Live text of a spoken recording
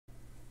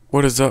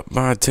What is up,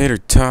 my tater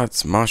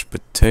tots? Mashed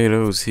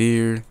potatoes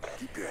here,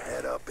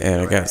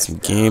 and I got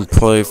some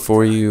gameplay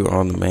for you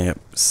on the map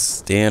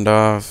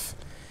Standoff,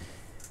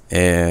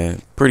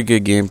 and pretty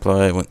good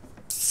gameplay. I went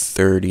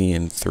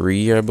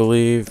 30-3, I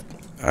believe.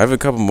 I have a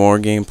couple more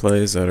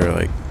gameplays that are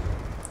like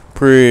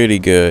pretty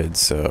good,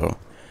 so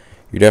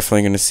you're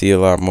definitely gonna see a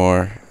lot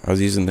more. I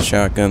was using the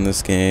shotgun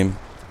this game,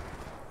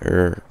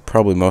 or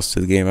probably most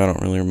of the game. I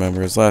don't really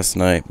remember. It was last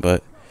night,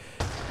 but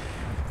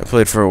I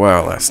played for a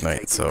while last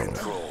night, so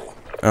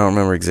I don't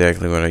remember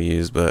exactly what I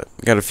used, but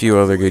got a few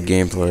other good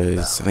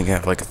gameplays. I think I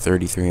have like a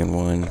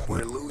 33-1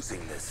 with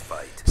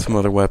some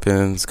other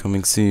weapons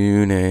coming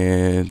soon,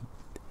 and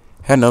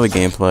had another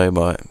gameplay,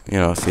 but you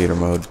know, theater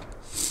mode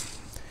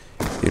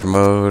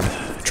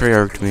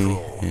Treyarched me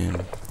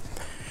and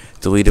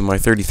deleted my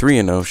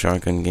 33-0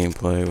 shotgun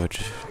gameplay,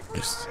 which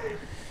just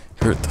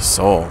hurt the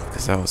soul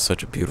because that was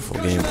such a beautiful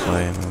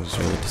gameplay, and I was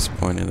really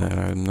disappointed that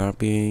I'm not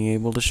being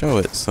able to show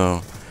it.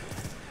 So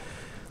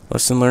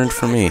lesson learned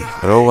for me,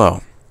 but oh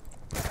well.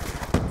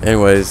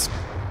 Anyways,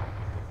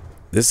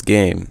 this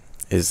game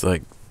is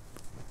like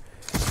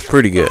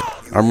pretty good.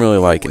 I'm really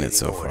liking it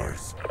so far,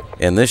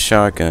 and this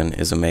shotgun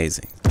is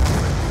amazing.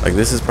 Like,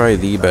 this is probably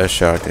the best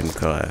shotgun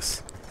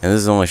class, and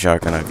this is the only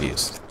shotgun I've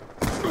used.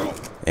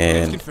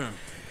 And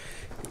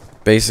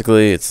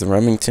basically, it's the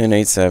Remington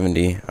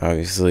 870.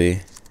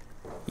 Obviously,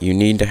 you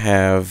need to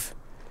have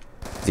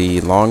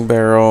the long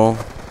barrel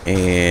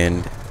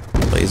and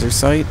laser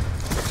sight,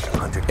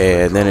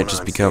 and then it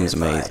just becomes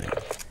amazing.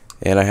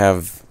 And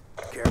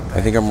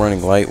I think I'm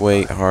running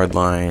lightweight,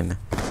 hardline,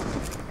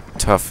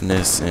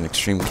 toughness, and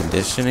extreme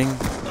conditioning.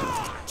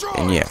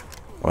 And yeah,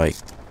 like,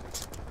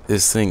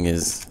 this thing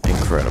is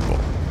incredible.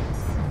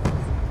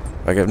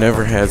 Like, I've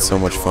never had so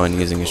much fun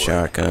using a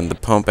shotgun. The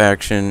pump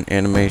action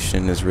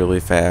animation is really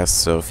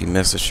fast, so if you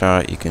miss a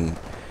shot, you can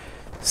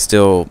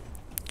still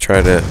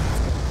try to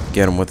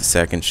get them with the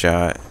second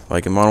shot.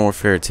 Like in Modern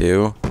Warfare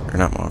 2, or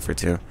not Modern Warfare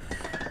 2,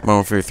 Modern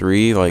Warfare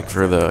 3, like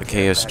for the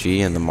KSG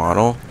and the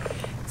model,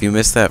 if you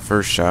miss that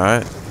first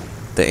shot,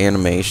 the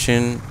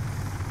animation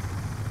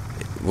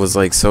was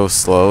like so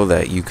slow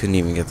that you couldn't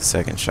even get the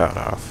second shot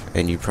off,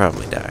 and you'd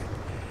probably die.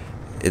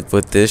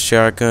 With this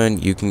shotgun,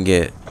 you can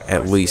get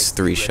at least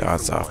 3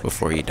 shots off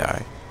before you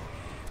die.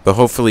 But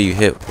hopefully you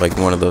hit like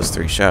one of those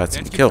 3 shots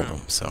and kill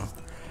them, so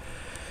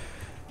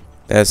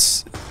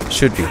that's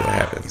should be what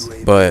happens.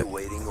 But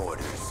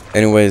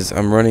anyways,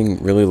 I'm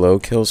running really low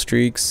kill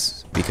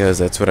streaks because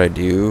that's what I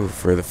do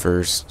for the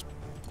first,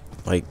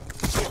 like,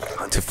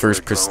 to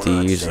first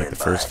prestige, like the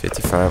first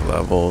 55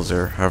 levels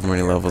or however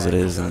many levels it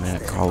is in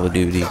that Call of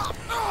Duty.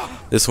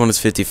 This one is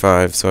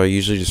 55, so I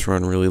usually just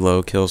run really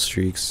low kill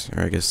streaks,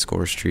 or I guess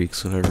score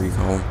streaks, whatever you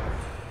call them.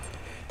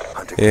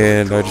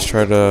 And I just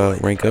try to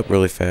rank up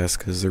really fast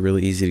because they're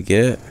really easy to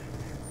get.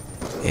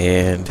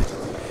 And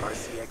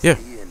yeah,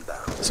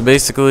 so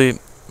basically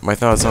my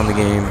thoughts on the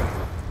game.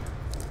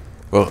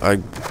 Well, I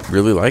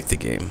really like the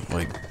game.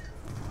 Like,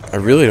 I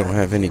really don't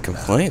have any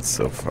complaints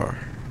so far.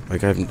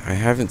 Like, I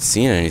haven't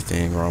seen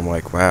anything where I'm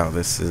like, wow,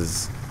 this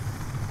is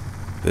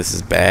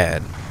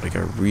bad. Like, I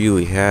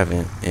really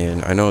haven't,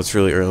 and I know it's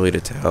really early to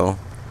tell.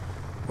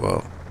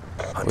 Well,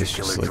 it's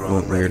just like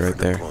went weird right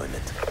there.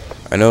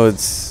 I know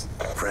it's,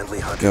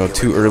 you know,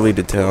 too early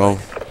to tell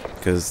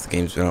because the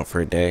game's been out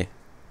for a day.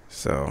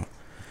 So,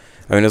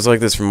 I mean, it's like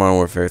this for Modern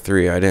Warfare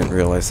 3. I didn't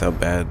realize how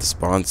bad the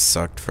spawns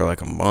sucked for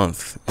like a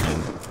month.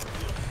 And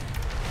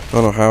I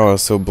don't know how I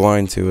was so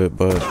blind to it,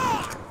 but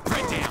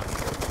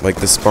like,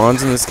 the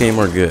spawns in this game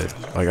are good.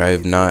 Like, I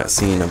have not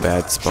seen a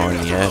bad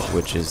spawn yet,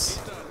 which is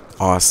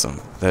awesome.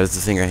 That is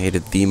the thing I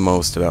hated the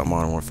most about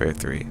Modern Warfare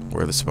 3,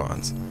 were the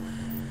spawns.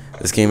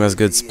 This game has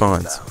good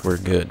spawns. We're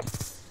good.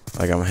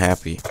 Like, I'm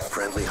happy.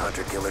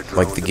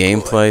 Like, the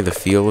gameplay, the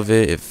feel of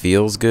it, it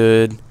feels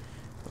good.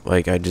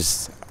 Like, I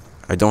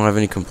don't have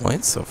any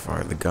complaints so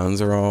far. The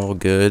guns are all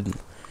good.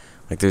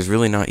 Like, there's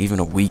really not even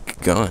a weak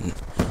gun.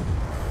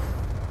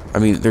 I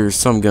mean, there's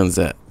some guns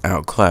that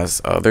outclass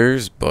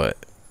others, but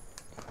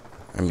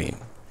I mean,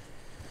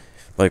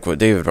 like what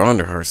David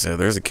Vonderhaar said,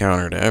 there's a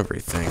counter to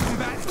everything.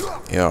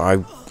 You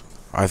know,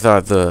 I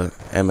thought the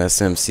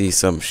MSMC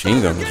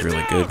submachine gun was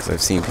really good because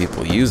I've seen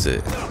people use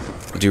it,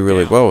 do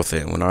really well with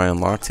it. When I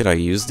unlocked it, I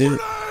used it,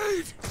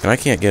 and I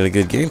can't get a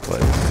good gameplay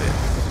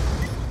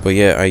with it. But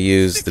yeah, I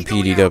used the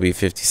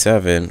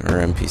PDW-57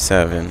 or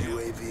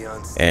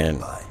MP7,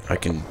 and I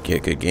can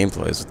get good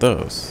gameplays with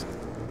those.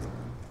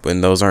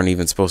 And those aren't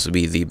even supposed to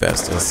be the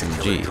best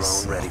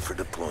SMGs.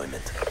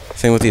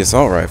 Same with the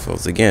assault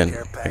rifles. Again,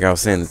 like I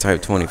was saying, the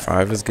Type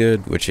 25 is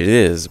good, which it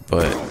is,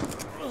 but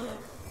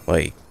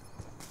like,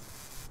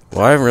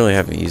 well, I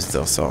haven't used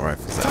the assault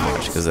rifles that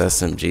much because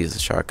SMGs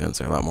and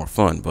shotguns are a lot more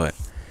fun. But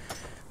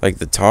like,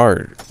 the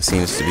TAR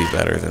seems to be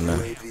better than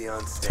the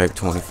Type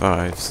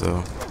 25,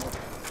 so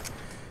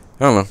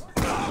I don't know.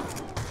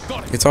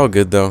 It's all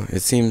good though.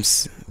 It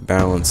seems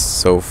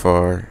balanced so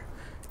far.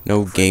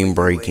 No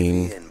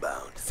game-breaking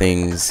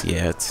things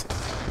yet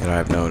that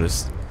I've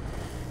noticed,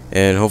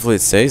 and hopefully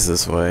it stays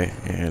this way.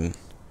 And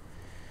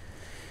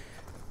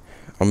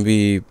gonna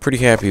be pretty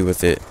happy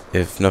with it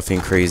if nothing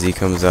crazy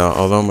comes out.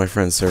 Although my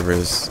friend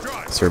Cerberus,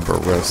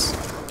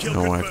 I don't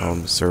know why I call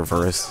him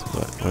Cerberus,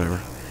 but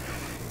whatever.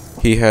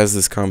 He has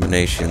this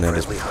combination that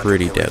is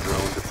pretty deadly,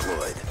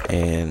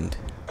 and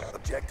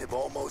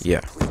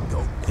yeah,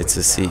 it's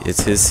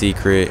his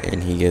secret,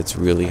 and he gets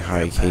really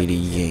high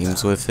KD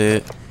games with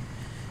it,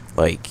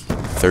 like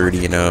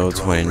 30-0,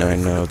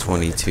 29-0,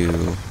 22,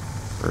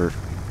 or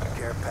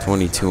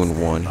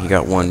 22-1. He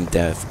got 1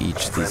 death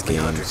each of these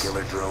games,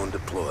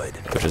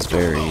 which is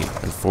very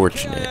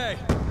unfortunate,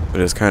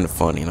 but it's kind of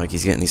funny. Like,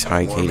 he's getting these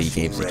high KD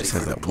games, he just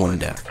has that 1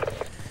 death.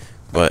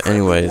 But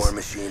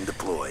anyways,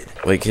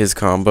 like, his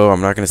combo, I'm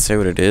not gonna say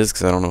what it is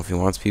because I don't know if he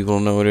wants people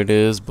to know what it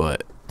is,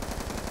 but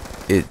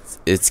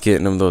it's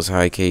getting him those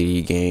high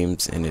KD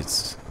games, and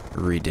it's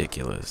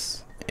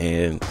ridiculous.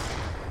 And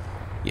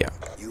yeah,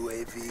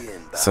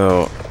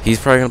 so he's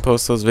probably gonna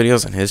post those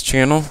videos on his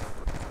channel,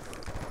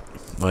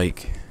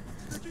 like,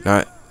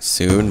 not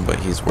soon, but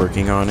he's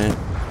working on it.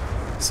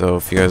 So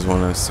if you guys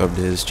want to sub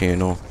to his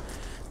channel,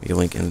 there'll be a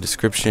link in the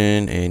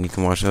description, and you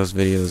can watch those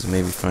videos and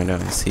maybe find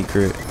out his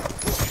secret.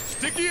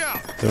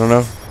 I don't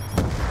know.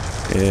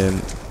 And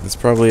that's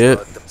probably it.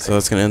 So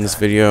that's gonna end this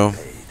video.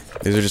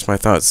 These are just my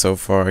thoughts so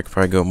far. I could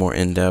probably go more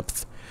in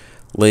depth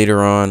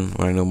later on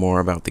when I know more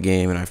about the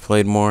game and I've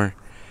played more.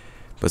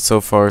 But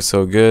so far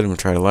so good. I'm gonna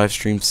try to live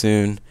stream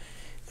soon,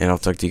 and I'll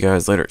talk to you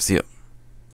guys later. See ya.